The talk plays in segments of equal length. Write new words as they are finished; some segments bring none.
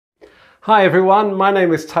Hi everyone, my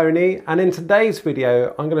name is Tony, and in today's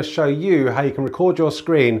video I'm going to show you how you can record your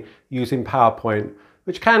screen using PowerPoint,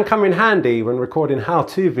 which can come in handy when recording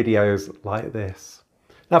how-to videos like this.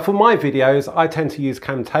 Now for my videos I tend to use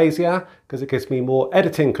Camtasia because it gives me more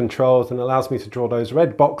editing controls and allows me to draw those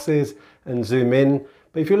red boxes and zoom in.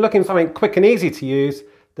 But if you're looking for something quick and easy to use,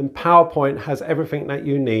 then PowerPoint has everything that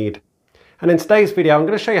you need. And in today's video, I'm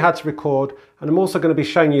going to show you how to record, and I'm also going to be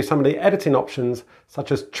showing you some of the editing options,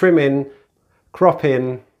 such as trimming,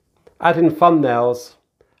 cropping, adding thumbnails,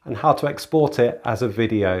 and how to export it as a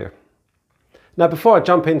video. Now, before I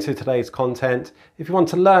jump into today's content, if you want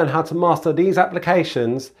to learn how to master these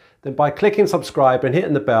applications, then by clicking subscribe and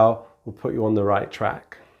hitting the bell will put you on the right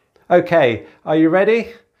track. Okay, are you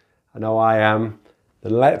ready? I know I am.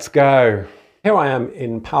 Then let's go. Here I am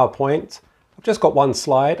in PowerPoint. I've just got one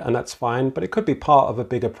slide and that's fine, but it could be part of a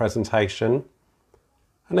bigger presentation.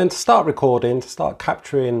 And then to start recording, to start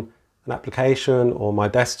capturing an application or my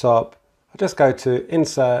desktop, I just go to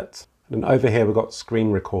Insert, and then over here we've got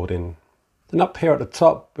Screen Recording. Then up here at the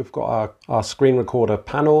top, we've got our screen recorder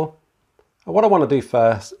panel. And what I want to do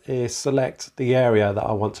first is select the area that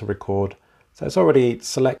I want to record. So it's already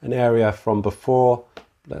select an area from before.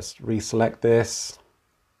 Let's reselect this.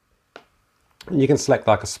 And you can select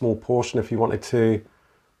like a small portion if you wanted to,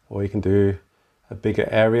 or you can do a bigger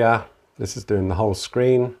area. This is doing the whole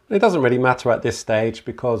screen. It doesn't really matter at this stage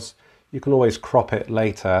because you can always crop it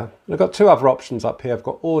later. And I've got two other options up here. I've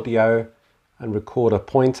got audio and recorder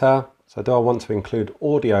pointer. So do I want to include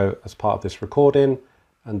audio as part of this recording?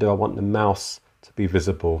 And do I want the mouse to be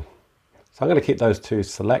visible? So I'm going to keep those two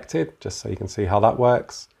selected just so you can see how that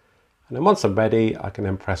works. And then once I'm ready, I can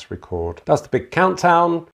then press record. That's the big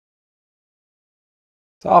countdown.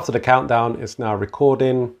 So after the countdown, it's now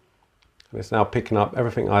recording, and it's now picking up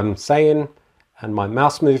everything I'm saying and my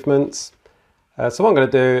mouse movements. So what I'm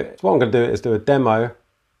going to do is do a demo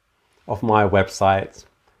of my website.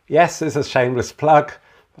 Yes, it's a shameless plug,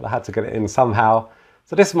 but I had to get it in somehow.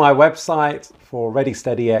 So this is my website for Ready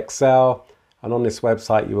Steady Excel, and on this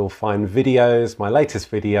website you will find videos, my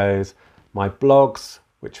latest videos, my blogs,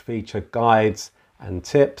 which feature guides and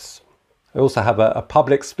tips. I also have a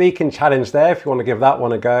public speaking challenge there if you want to give that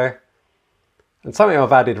one a go. And something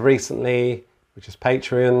I've added recently, which is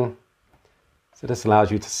Patron. So this allows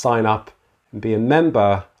you to sign up and be a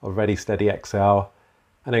member of Ready Steady Excel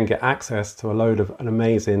and then get access to a load of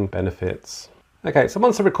amazing benefits. Okay, so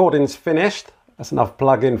once the recording's finished, that's enough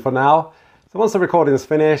plug-in for now. So once the recording is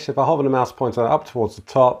finished, if I hover the mouse pointer up towards the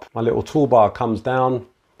top, my little toolbar comes down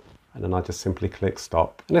and then I just simply click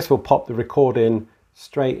stop. And this will pop the recording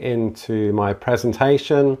straight into my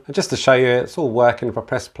presentation. And just to show you, it's all working. If I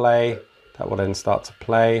press play, that will then start to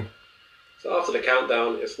play. So after the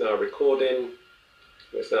countdown, it's now recording.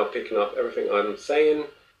 It's now picking up everything I'm saying. And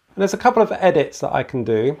there's a couple of edits that I can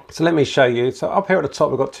do. So let me show you. So up here at the top,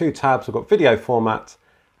 we've got two tabs. We've got video format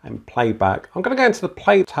and playback. I'm going to go into the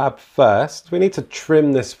play tab first. We need to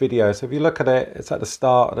trim this video. So if you look at it, it's at the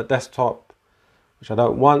start of the desktop, which I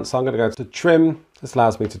don't want. So I'm going to go to trim. This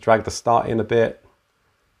allows me to drag the start in a bit.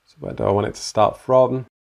 So where do I want it to start from?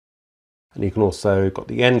 And you can also got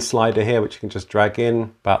the end slider here, which you can just drag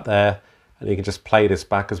in about there. And you can just play this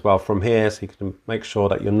back as well from here. So you can make sure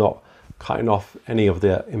that you're not cutting off any of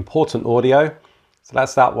the important audio. So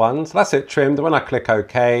that's that one. So that's it trimmed. When I click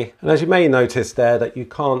OK, and as you may notice there that you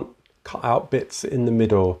can't cut out bits in the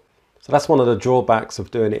middle. So that's one of the drawbacks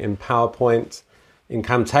of doing it in PowerPoint. In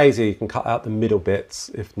Camtasia, you can cut out the middle bits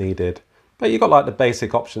if needed. But you've got like the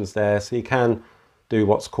basic options there. So you can do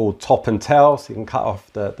what's called top and tail, so you can cut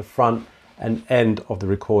off the front and end of the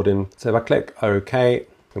recording. So if I click OK, I'm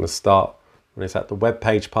going to start when it's at the web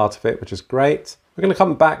page part of it, which is great. We're going to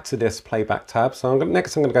come back to this playback tab. So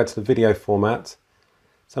next I'm going to go to the video format.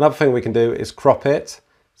 So another thing we can do is crop it.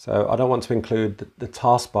 So I don't want to include the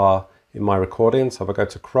taskbar in my recording. So if I go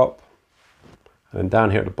to crop, and then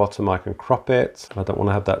down here at the bottom I can crop it. And I don't want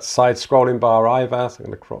to have that side scrolling bar either, so I'm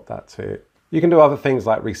going to crop that too. You can do other things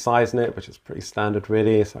like resizing it, which is pretty standard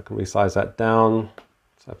really. So I can resize that down.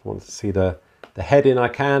 So if I want to see the heading, I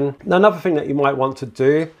can. Now another thing that you might want to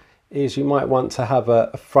do is you might want to have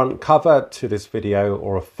a front cover to this video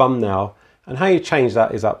or a thumbnail. And how you change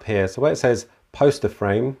that is up here. So where it says poster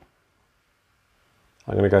frame,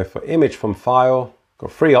 I'm going to go for image from file.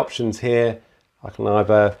 Got three options here. I can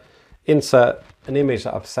either insert an image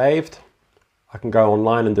that I've saved. I can go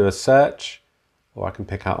online and do a search, or I can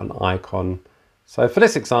pick out an icon. So for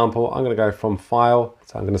this example, I'm going to go from file.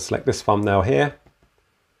 So I'm going to select this thumbnail here,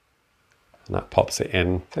 and that pops it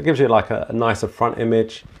in. So it gives you like a nicer front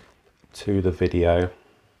image to the video.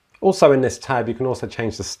 Also in this tab, you can also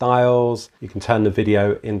change the styles. You can turn the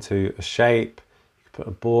video into a shape. You can put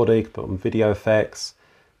a border, you can put on video effects.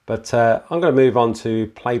 But I'm going to move on to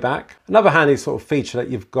playback. Another handy sort of feature that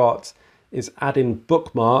you've got is adding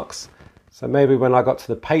bookmarks. So maybe when I got to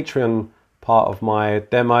the Patron part of my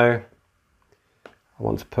demo, I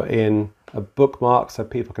want to put in a bookmark so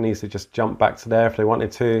people can easily just jump back to there if they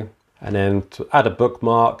wanted to. And then to add a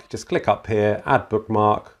bookmark, just click up here, add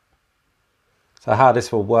bookmark. So how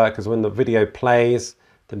this will work is when the video plays,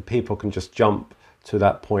 then people can just jump to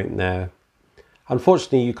that point there.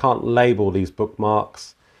 Unfortunately, you can't label these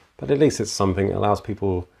bookmarks, but at least it's something that allows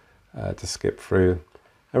people to skip through.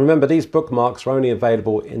 And remember, these bookmarks are only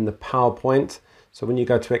available in the PowerPoint. So when you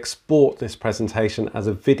go to export this presentation as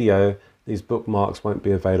a video, these bookmarks won't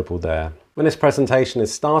be available there. When this presentation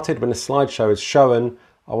is started, when the slideshow is shown,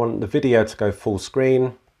 I want the video to go full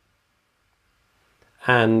screen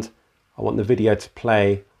and I want the video to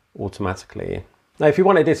play automatically. Now, if you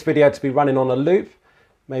wanted this video to be running on a loop,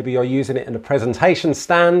 maybe you're using it in a presentation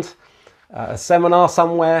stand, a seminar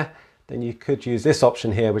somewhere, then you could use this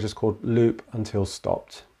option here, which is called loop until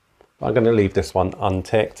stopped. But I'm going to leave this one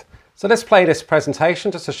unticked. So let's play this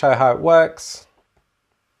presentation just to show how it works.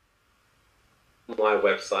 My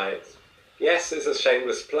website. Yes, it's a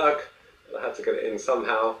shameless plug, but I had to get it in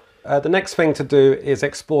somehow. The next thing to do is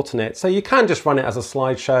exporting it. So you can just run it as a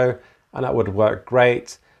slideshow and that would work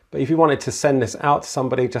great. But if you wanted to send this out to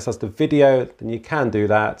somebody just as the video, then you can do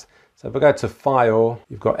that. So if I go to File,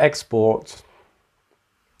 you've got Export,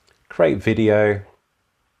 Create Video.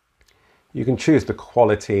 You can choose the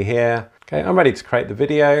quality here. Okay, I'm ready to create the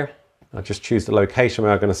video. I'll just choose the location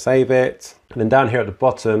where I'm going to save it. And then down here at the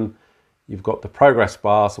bottom, you've got the progress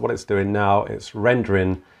bar. So what it's doing now, it's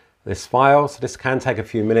rendering this file. So this can take a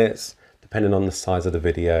few minutes depending on the size of the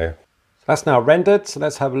video. So that's now rendered. So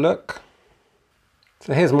let's have a look.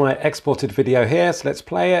 So here's my exported video here. So let's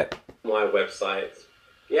play it. My website.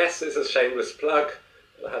 Yes, it's a shameless plug.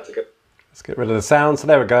 I had to go. Let's get rid of the sound. So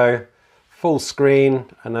there we go. Full screen.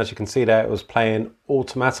 And as you can see there, it was playing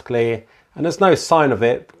automatically. And there's no sign of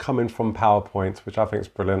it coming from PowerPoint, which I think is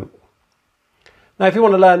brilliant. Now, if you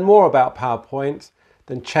want to learn more about PowerPoint,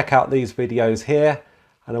 then check out these videos here,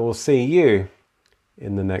 and I will see you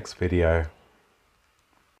in the next video.